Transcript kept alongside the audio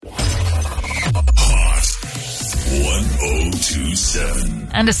1027.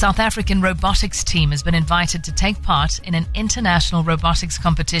 And a South African robotics team has been invited to take part in an international robotics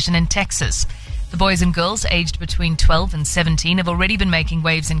competition in Texas. The boys and girls aged between 12 and 17 have already been making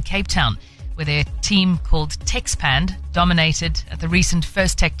waves in Cape Town, where their team called Texpand dominated at the recent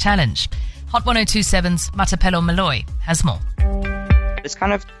First Tech Challenge. Hot 1027's Mathapelo Moloi has more. It's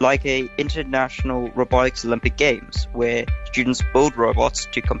kind of like a international robotics Olympic Games where students build robots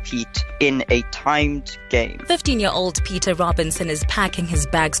to compete in a timed game. 15-year-old Peter Robinson is packing his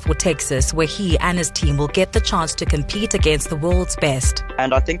bags for Texas, where he and his team will get the chance to compete against the world's best.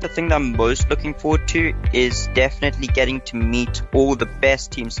 And I think the thing that I'm most looking forward to is definitely getting to meet all the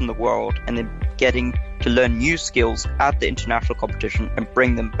best teams in the world and then getting to learn new skills at the international competition and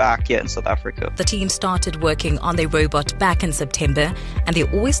bring them back here in South Africa. The team started working on their robot back in September, and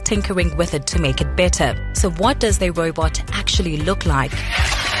they're always tinkering with it to make it better. So what does their robot actually look like?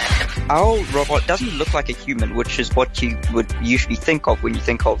 Our robot doesn't look like a human, which is what you would usually think of when you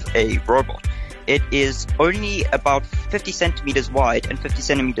think of a robot. It is only about 50 centimeters wide and 50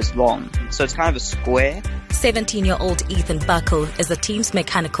 centimeters long, so it's kind of a square. 17-year-old Ethan Buckle is the team's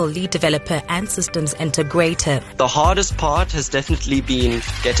mechanical lead developer and systems integrator. The hardest part has definitely been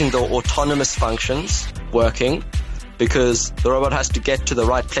getting the autonomous functions working, because the robot has to get to the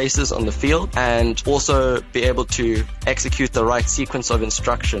right places on the field and also be able to execute the right sequence of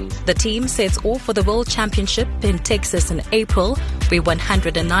instructions. The team sets off for the World Championship in Texas in April, where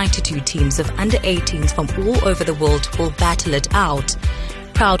 192 teams of under-18s from all over the world will battle it out.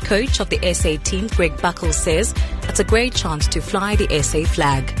 Proud coach of the SA team, Greg Buckles, says it's a great chance to fly the SA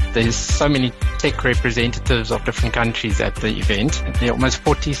flag. There's so many tech representatives of different countries at the event. There are almost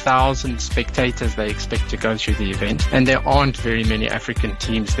 40,000 spectators they expect to go through the event, and there aren't very many African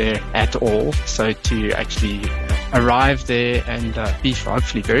teams there at all. So to actually arrive there and be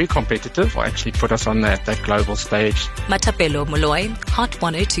hopefully very competitive will actually put us on that global stage. Mathapelo Moloi, Hot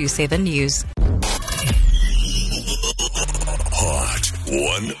 1027 News. Hot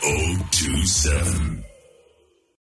 1027.